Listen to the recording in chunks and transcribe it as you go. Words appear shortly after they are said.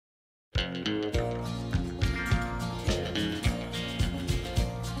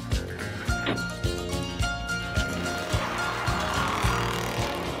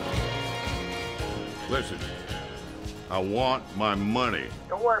I want my money.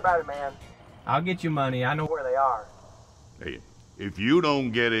 Don't worry about it, man. I'll get you money. I know where they are. Hey, if you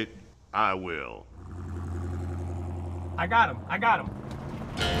don't get it, I will. I got him. I got him.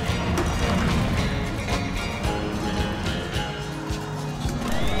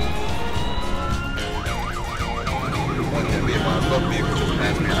 Me and my love vehicle just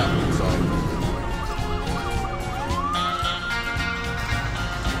passed me out, so.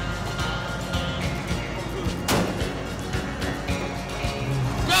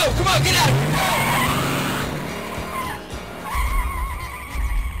 Go! Come on, get out!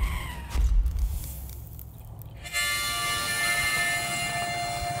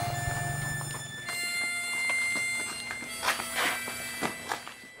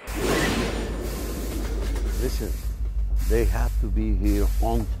 Listen. They have to be here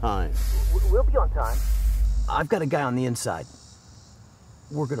on time. We'll be on time. I've got a guy on the inside.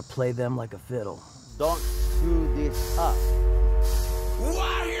 We're gonna play them like a fiddle. Don't screw this up.